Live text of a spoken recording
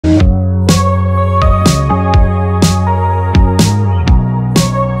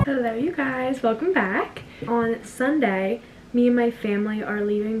welcome back. On Sunday, me and my family are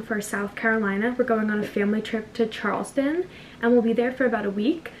leaving for South Carolina. We're going on a family trip to Charleston and we'll be there for about a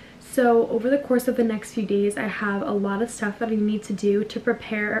week. So over the course of the next few days, I have a lot of stuff that I need to do to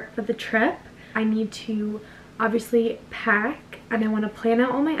prepare for the trip. I need to obviously pack, and I want to plan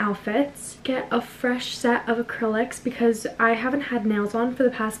out all my outfits, get a fresh set of acrylics because I haven't had nails on for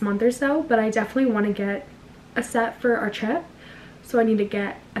the past month or so, but I definitely want to get a set for our trip. So I need to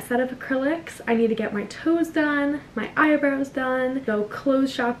get a set of acrylics, I need to get my toes done, my eyebrows done, go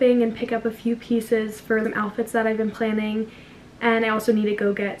clothes shopping and pick up a few pieces for some outfits that I've been planning. And I also need to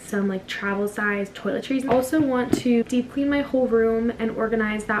go get some like travel size toiletries. I also want to deep clean my whole room and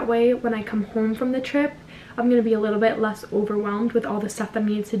organize that way when I come home from the trip. I'm going to be a little bit less overwhelmed with all the stuff that I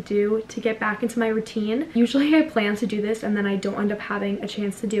need to do to get back into my routine. Usually I plan to do this and then I don't end up having a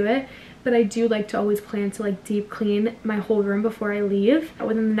chance to do it, but I do like to always plan to like deep clean my whole room before I leave.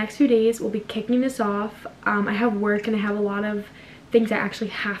 Within the next few days we'll be kicking this off. I have work and I have a lot of things I actually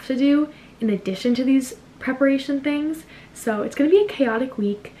have to do in addition to these preparation things, so it's gonna be a chaotic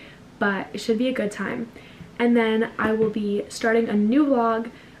week, but it should be a good time. And then I will be starting a new vlog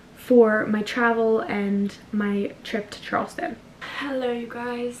for my travel and my trip to Charleston. Hello you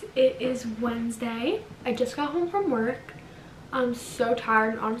guys, it is Wednesday. I just got home from work. I'm so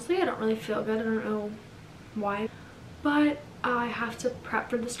tired and honestly I don't really feel good. I don't know why, but I have to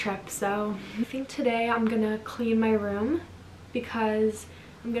prep for this trip. So I think today I'm gonna clean my room because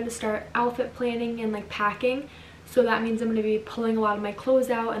I'm gonna start outfit planning and like packing. So that means I'm gonna be pulling a lot of my clothes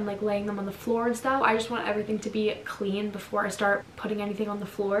out and like laying them on the floor and stuff. I just want everything to be clean before I start putting anything on the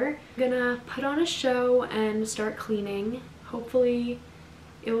floor. I'm gonna put on a show and start cleaning. Hopefully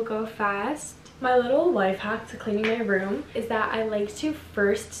it will go fast. My little life hack to cleaning my room is that I like to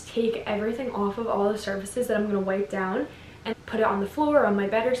first take everything off of all the surfaces that I'm gonna wipe down and put it on the floor or on my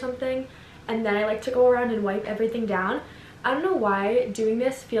bed or something. And then I like to go around and wipe everything down. I don't know why doing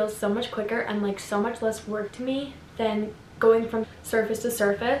this feels so much quicker and like so much less work to me than going from surface to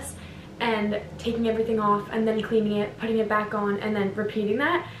surface and taking everything off and then cleaning it, putting it back on, and then repeating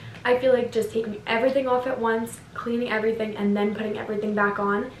that. I feel like just taking everything off at once, cleaning everything, and then putting everything back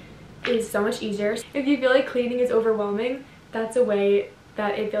on is so much easier. If you feel like cleaning is overwhelming, that's a way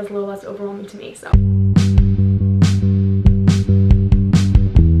that it feels a little less overwhelming to me. So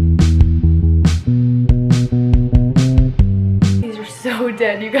so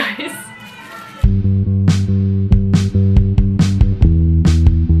dead, you guys.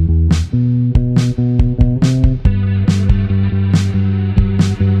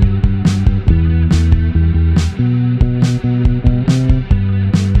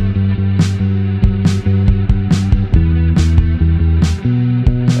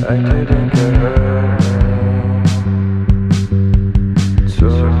 I didn't get hurt.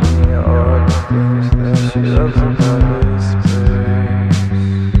 Told me all the things that she loves about this place.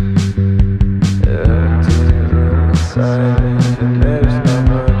 Empty room, silent, and there's not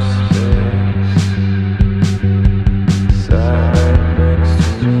much space. Sat right next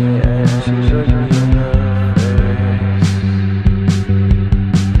to me and she looked me in the face.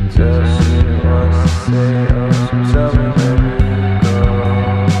 Does she wants to say, oh, so tell me where to go.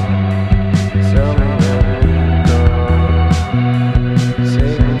 Tell me where to go.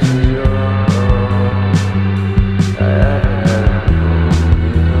 Take me to your home. I haven't had a clue,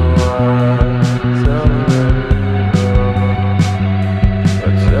 you know why. Tell me where to go.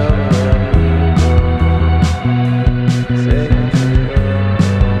 Oh, tell me where to go. Take me to your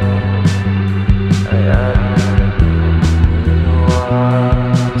home. I haven't had a clue, you know why.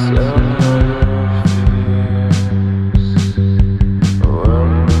 Tell me all your fears. What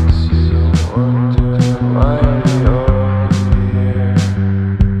makes you wonder why we are here?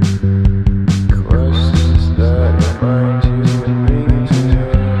 Questions that remind you and bring you to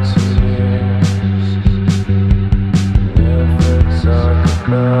your tears. Never talk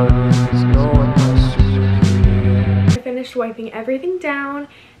about it 'cause no one wants to hear. I finished wiping everything down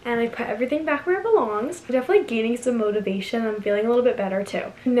and I put everything back where it belongs. I'm definitely gaining some motivation. I'm feeling a little bit better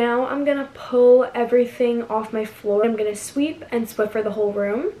too. Now I'm gonna pull everything off my floor. I'm gonna sweep and Swiffer the whole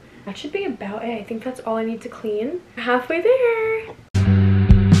room. That should be about it. I think that's all I need to clean. Halfway there.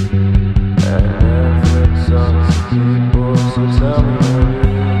 I never talk to people, so tell me where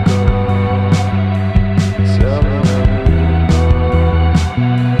to go. Tell me where to go.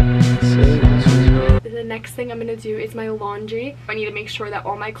 Take me to your The next thing I'm gonna do is my laundry. I need to make sure that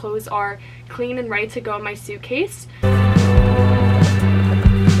all my clothes are clean and ready to go in my suitcase. I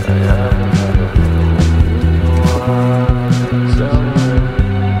haven't had a clue, you know why. Tell me where to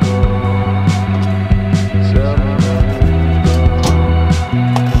go. Tell me where to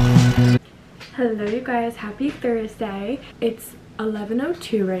go. guys, happy Thursday. It's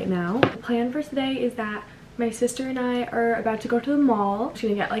 11:02 right now. The plan for today is that my sister and I are about to go to the mall. She's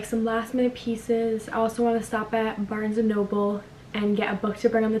gonna get like some last minute pieces. I also want to stop at Barnes & Noble and get a book to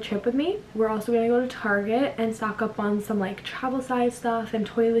bring on the trip with me. We're also gonna go to Target and stock up on some like travel size stuff and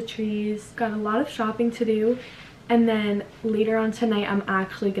toiletries. Got a lot of shopping to do. And then later on tonight, I'm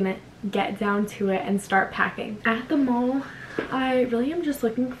actually gonna get down to it and start packing. At the mall, I really am just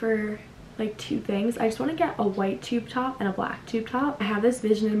looking for like two things. I just want to get a white tube top and a black tube top. I have this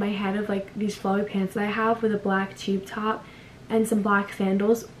vision in my head of like these flowy pants that I have with a black tube top and some black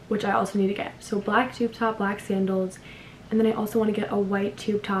sandals, which I also need to get. So black tube top, black sandals, and then I also want to get a white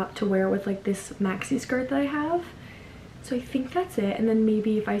tube top to wear with like this maxi skirt that I have. So I think that's it, and then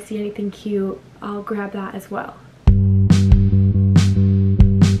maybe if I see anything cute, I'll grab that as well.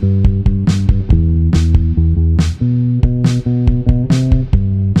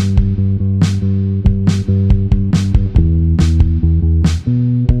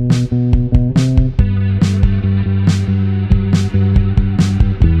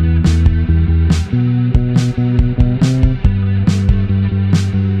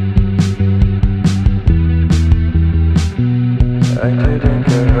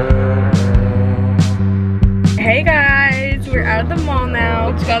 Hey guys, we're out of the mall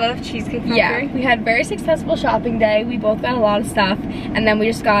now. Just got out of Cheesecake Factory. Yeah, we had a very successful shopping day. We both got a lot of stuff, and then we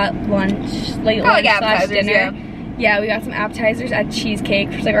just got lunch, late lunch slash dinner. Yeah, we got some appetizers at Cheesecake,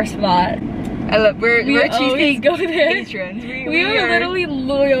 which is like our spot. I love. We're Cheesecake go there. Patrons. We are literally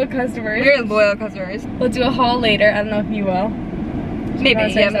loyal customers. We're loyal customers. We'll do a haul later. I don't know if you will.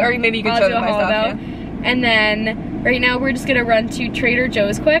 Maybe, yeah, or maybe you can show them my stuff. Yeah. And then right now we're just gonna run to Trader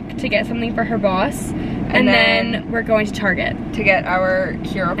Joe's quick to get something for her boss. And then we're going to Target to get our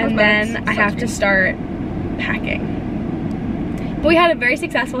hero cosmetics. And then I have to start packing. But we had a very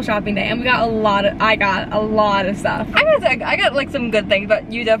successful shopping day, and we got I got a lot of stuff. I got like some good things,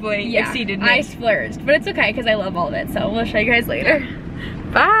 but you definitely exceeded me. I splurged, but it's okay because I love all of it. So we'll show you guys later.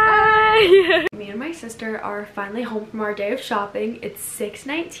 Bye. Me and my sister are finally home from our day of shopping. It's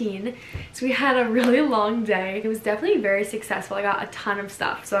 6:19, so we had a really long day. It was definitely very successful. I got a ton of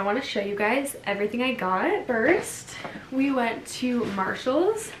stuff, so I want to show you guys everything I got. First, we went to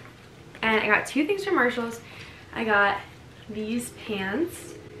Marshall's, and I got two things from Marshall's. I got these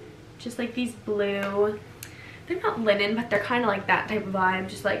pants, just like these blue, they're not linen, but they're kind of like that type of vibe,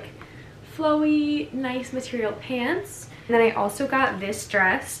 just like flowy, nice material pants. And then I also got this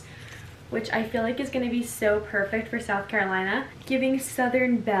dress, which I feel like is going to be so perfect for South Carolina, giving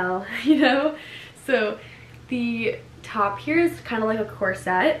Southern Belle, you know? So the top here is kind of like a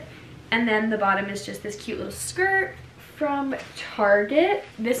corset, and then the bottom is just this cute little skirt from Target.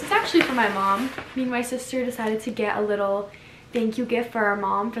 This is actually for my mom. Me and my sister decided to get a little thank you gift for our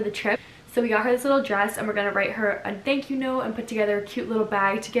mom for the trip. So we got her this little dress, and we're gonna write her a thank you note and put together a cute little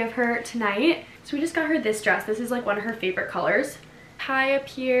bag to give her tonight. So we just got her this dress. This is like one of her favorite colors. Tie up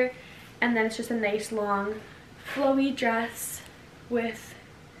here, and then it's just a nice long flowy dress with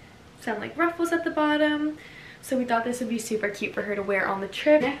some like ruffles at the bottom. So we thought this would be super cute for her to wear on the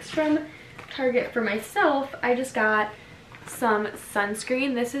trip. Next from Target for myself, I just got some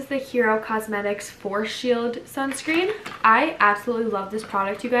sunscreen. This is the Hero Cosmetics Force Shield sunscreen. I absolutely love this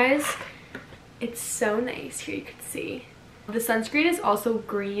product, you guys. It's so nice. Here you can see. The sunscreen is also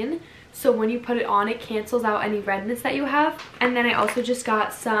green, so when you put it on, it cancels out any redness that you have. And then I also just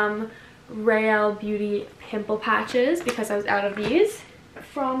got some Real Beauty pimple patches because I was out of these.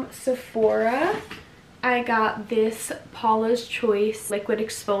 From Sephora, I got this Paula's Choice liquid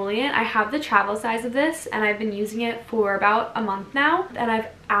exfoliant. I have the travel size of this, and I've been using it for about a month now, and I've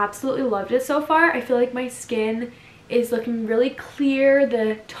absolutely loved it so far. I feel like my skin is looking really clear.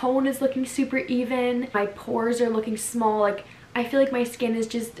 The tone is looking super even. My pores are looking small. Like, I feel like my skin is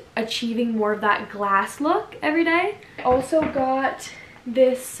just achieving more of that glass look every day. I also got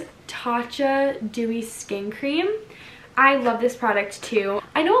this Tatcha Dewy Skin Cream. I love this product too.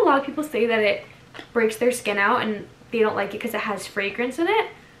 I know a lot of people say that it breaks their skin out and they don't like it because it has fragrance in it,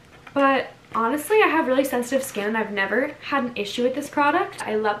 but honestly I have really sensitive skin and I've never had an issue with this product.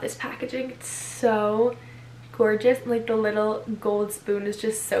 I love this packaging. It's so gorgeous. Like, the little gold spoon is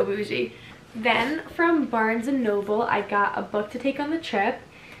just so bougie. Then from Barnes & Noble, I got a book to take on the trip.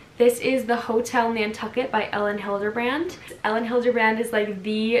 This is The Hotel Nantucket by Ellen Hilderbrand. Ellen Hilderbrand is like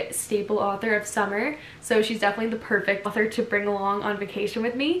the staple author of summer, so she's definitely the perfect author to bring along on vacation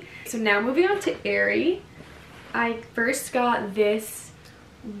with me. So now moving on to Aerie. I first got this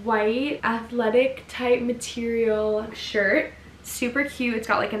white athletic type material shirt. Super cute. It's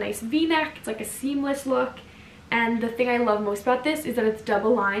got like a nice v-neck. It's like a seamless look. And the thing I love most about this is that it's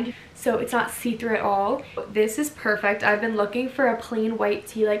double lined, so it's not see-through at all. This is perfect. I've been looking for a plain white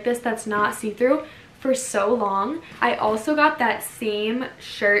tee like this that's not see-through for so long. I also got that same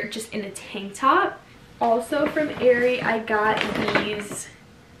shirt just in a tank top. Also from Aerie, I got these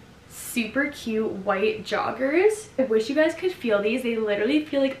super cute white joggers. I wish you guys could feel these. They literally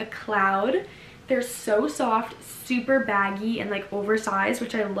feel like a cloud. They're so soft, super baggy, and like oversized,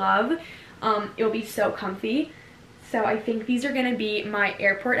 which I love. It'll be so comfy. So I think these are gonna be my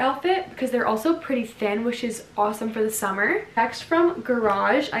airport outfit because they're also pretty thin, which is awesome for the summer. Next from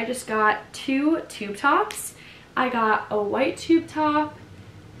Garage, I just got 2 tube tops. I got a white tube top,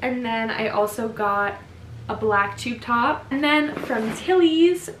 and then I also got a black tube top. And then from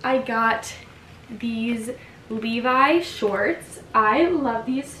Tilly's, I got these Levi shorts. I love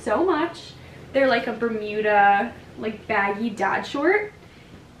these so much. They're like a Bermuda, like baggy dad short.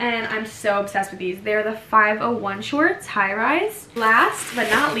 And I'm so obsessed with these. They're the 501 shorts, high rise. Last but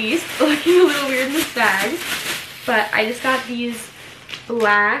not least, looking a little weird in this bag, but I just got these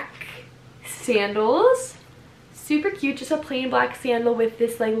black sandals. Super cute, just a plain black sandal with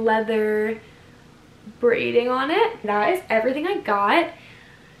this like leather braiding on it. That is everything I got.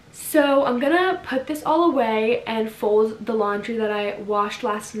 So I'm gonna put this all away and fold the laundry that I washed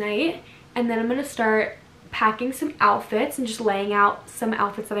last night. And then I'm gonna start packing some outfits and just laying out some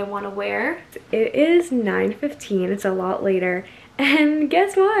outfits that I want to wear. It is 9:15, it's a lot later, and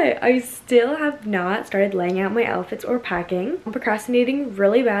guess what? I still have not started laying out my outfits or packing. I'm procrastinating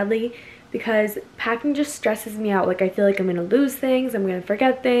really badly because packing just stresses me out. Like I feel like I'm gonna lose things, I'm gonna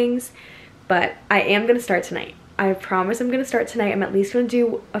forget things, but I am gonna start tonight. I promise I'm gonna start tonight. I'm at least gonna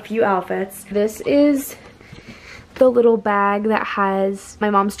do a few outfits. This is the little bag that has my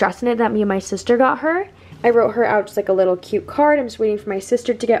mom's dress in it that me and my sister got her. I wrote her out just like a little cute card. I'm just waiting for my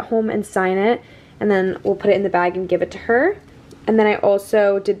sister to get home and sign it, and then we'll put it in the bag and give it to her. And then I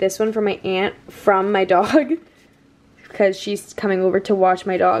also did this one for my aunt from my dog because she's coming over to watch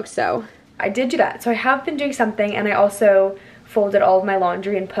my dog, so I did do that. So I have been doing something, and I also folded all of my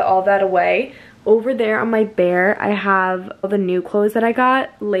laundry and put all that away. Over there on my bear, I have all the new clothes that I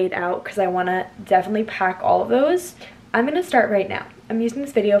got laid out because I want to definitely pack all of those. I'm going to start right now. I'm using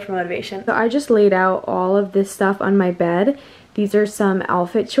this video for motivation. So I just laid out all of this stuff on my bed. These are some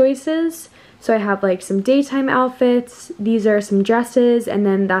outfit choices. So I have like some daytime outfits. These are some dresses, and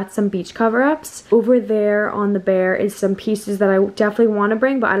then that's some beach cover-ups. Over there on the bear is some pieces that I definitely want to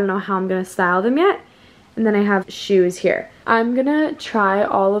bring, but I don't know how I'm going to style them yet. And then I have shoes here. I'm going to try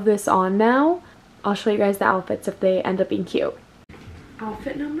all of this on now. I'll show you guys the outfits if they end up being cute.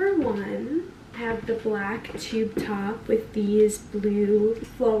 Outfit number 1. I have the black tube top with these blue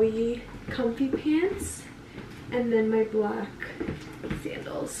flowy comfy pants, and then my black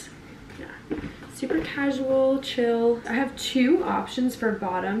sandals. Yeah, super casual, chill. I have 2 options for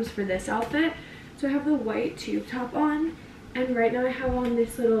bottoms for this outfit. So I have the white tube top on, and right now I have on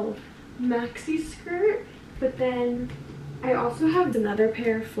this little maxi skirt, but then I also have another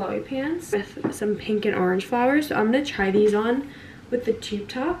pair of flowy pants with some pink and orange flowers. So I'm gonna try these on with the tube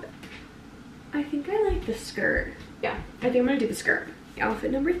top. I think I like the skirt. Yeah, I think I'm gonna do the skirt.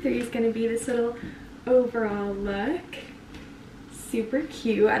 Outfit number 3 is gonna be this little overall look. Super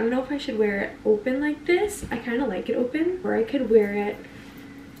cute. I don't know if I should wear it open like this. I kind of like it open, or I could wear it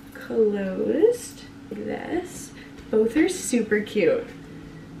closed like this. Both are super cute.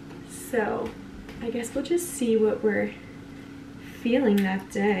 So I guess we'll just see what we're feeling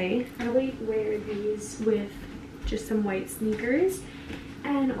that day. Probably wear these with just some white sneakers.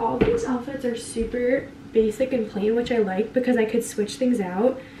 And all these outfits are super basic and plain, which I like because I could switch things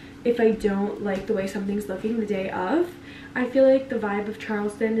out if I don't like the way something's looking the day of. I feel like the vibe of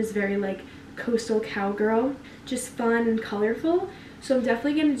Charleston is very like coastal cowgirl, just fun and colorful. So I'm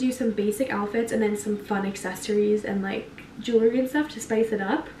definitely going to do some basic outfits and then some fun accessories and like jewelry and stuff to spice it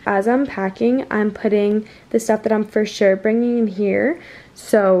up. As I'm packing, I'm putting the stuff that I'm for sure bringing in here.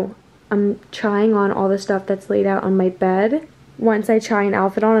 So I'm trying on all the stuff that's laid out on my bed. Once I try an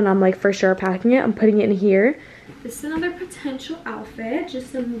outfit on and I'm like for sure packing it, I'm putting it in here. This is another potential outfit,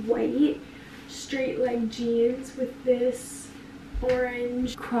 just some white straight leg jeans with this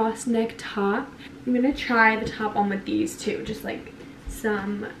orange cross neck top. I'm gonna try the top on with these too, just like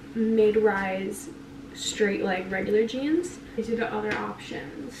some mid-rise straight leg regular jeans. These are the other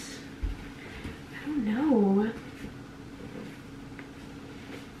options. I don't know.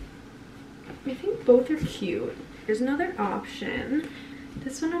 I think both are cute. Here's another option.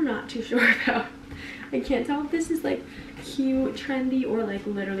 This one I'm not too sure about. I can't tell if this is like cute, trendy, or like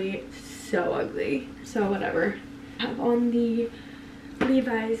literally so ugly. So whatever. I have on the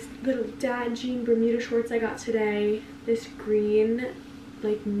Levi's little dad jean Bermuda shorts I got today. This green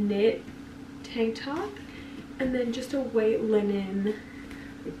like knit tank top. And then just a white linen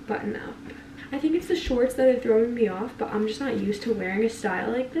button up. I think it's the shorts that are throwing me off, but I'm just not used to wearing a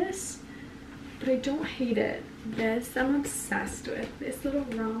style like this. But I don't hate it. This I'm obsessed with. This little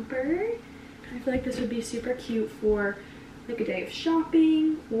romper. I feel like this would be super cute for like a day of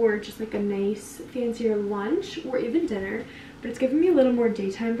shopping or just like a nice fancier lunch or even dinner. But it's giving me a little more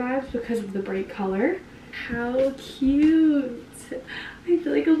daytime vibes because of the bright color. How cute. I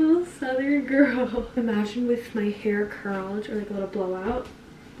feel like a little southern girl. Imagine with my hair curled or like a little blowout.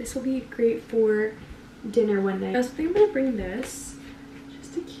 This will be great for dinner one night. I also think I'm gonna bring this.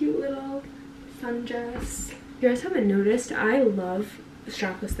 Just a cute little sundress. If you guys haven't noticed, I love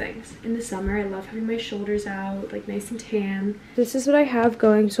strapless things. In the summer, I love having my shoulders out, like nice and tan. This is what I have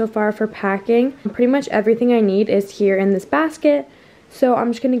going so far for packing. Pretty much everything I need is here in this basket. So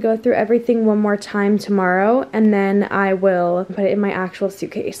I'm just going to go through everything one more time tomorrow, and then I will put it in my actual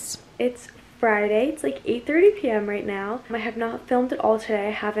suitcase. It's Friday. It's like 8:30 p.m. right now. I have not filmed at all today.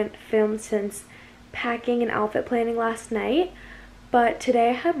 I haven't filmed since packing and outfit planning last night. But today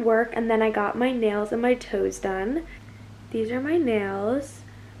I had work, and then I got my nails and my toes done. These are my nails.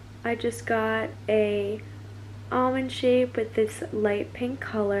 I just got a almond shape with this light pink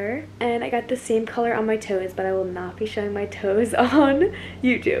color, and I got the same color on my toes, but I will not be showing my toes on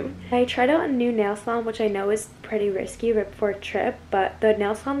YouTube. I tried out a new nail salon, which I know is pretty risky right before a trip, but the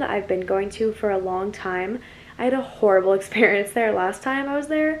nail salon that I've been going to for a long time, I had a horrible experience there last time I was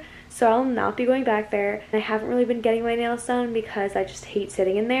there, so I'll not be going back there. I haven't really been getting my nails done because I just hate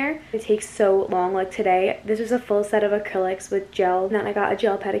sitting in there. It takes so long. Like today, this was a full set of acrylics with gel, and then I got a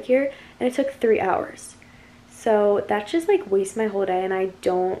gel pedicure, and it took 3 hours. So that just like wastes my whole day, and I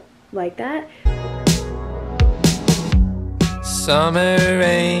don't like that. Summer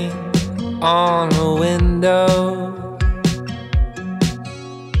rain on the window.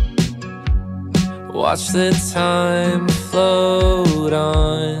 Watch the time float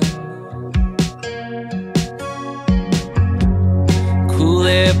on. Cool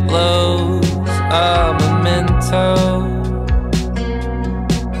air blows a memento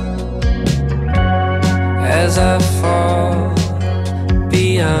as I fall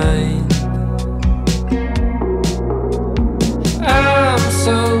behind. I'm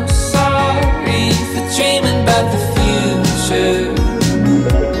so sorry for dreaming about the future.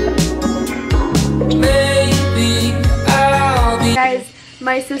 Maybe I'll be. Guys,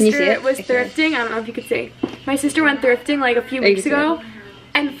 my sister was thrifting. I don't know if you could see. My sister went thrifting like a few weeks ago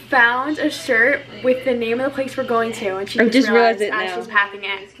and found a shirt with the name of the place we're going to, and she just realized it as she's packing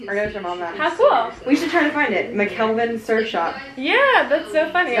it. Our notes are mom that. How cool! We should try to find it. McKelvin Surf Shop. Yeah, that's so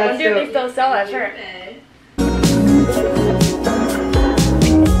funny. I wonder if they still sell that shirt.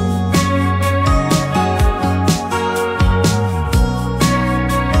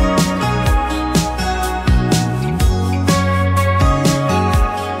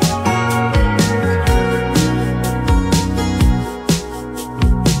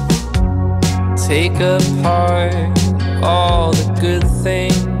 Take apart all the good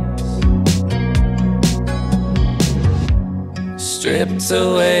things, stripped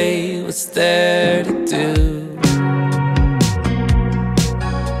away what's there to do.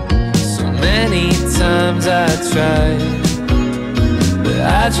 So many times I tried, but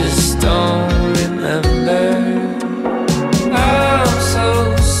I just don't remember. I'm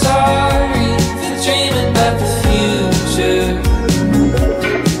so sorry for dreaming about the future.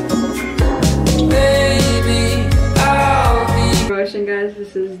 Guys,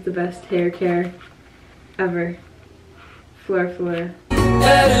 this is the best hair care ever. Flora.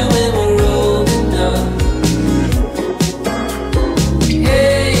 Better when we're rolling up.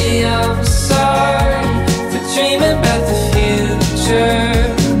 Hey, I'm sorry for dreaming about the future.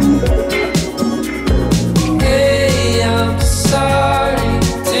 Hey, I'm sorry.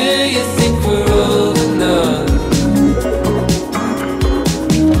 Do you think we're old enough?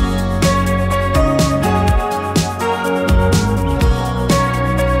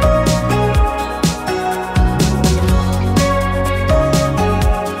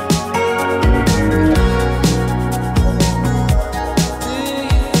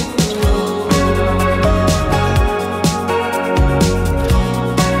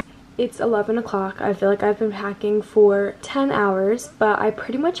 It's 11 o'clock. I feel like I've been packing for 10 hours, but I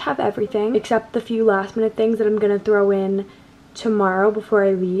pretty much have everything except the few last minute things that I'm gonna throw in tomorrow before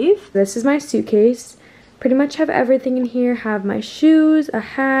I leave. This is my suitcase. Pretty much have everything in here. Have my shoes, a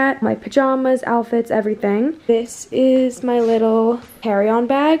hat, my pajamas, outfits, everything. This is my little carry-on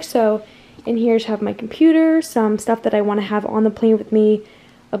bag. So In here I just have my computer, some stuff that I want to have on the plane with me,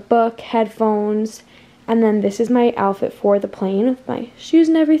 a book, headphones, and then this is my outfit for the plane with my shoes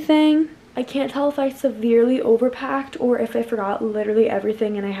and everything. I can't tell if I severely overpacked or if I forgot literally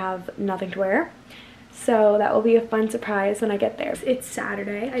everything and I have nothing to wear. So that will be a fun surprise when I get there. It's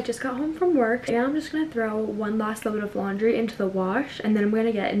Saturday. I just got home from work and I'm just going to throw one last load of laundry into the wash, and then I'm going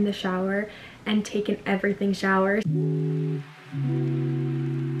to get in the shower and take an everything shower.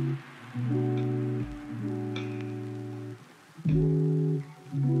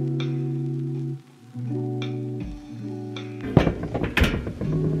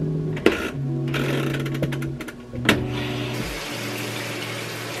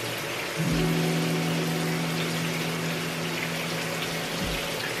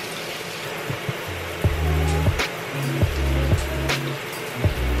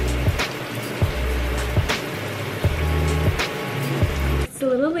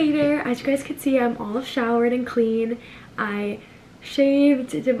 A little later, as you guys can see, I'm all showered and clean. I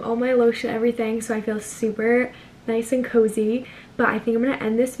shaved, did all my lotion, everything, so I feel super nice and cozy. But I think I'm gonna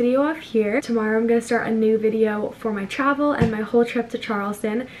end this video off here. Tomorrow I'm gonna start a new video for my travel and my whole trip to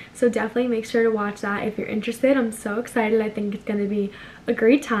Charleston, so definitely make sure to watch that if you're interested. I'm so excited. I think it's gonna be a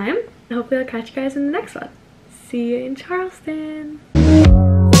great time. Hopefully I'll catch you guys in the next one. See you in Charleston.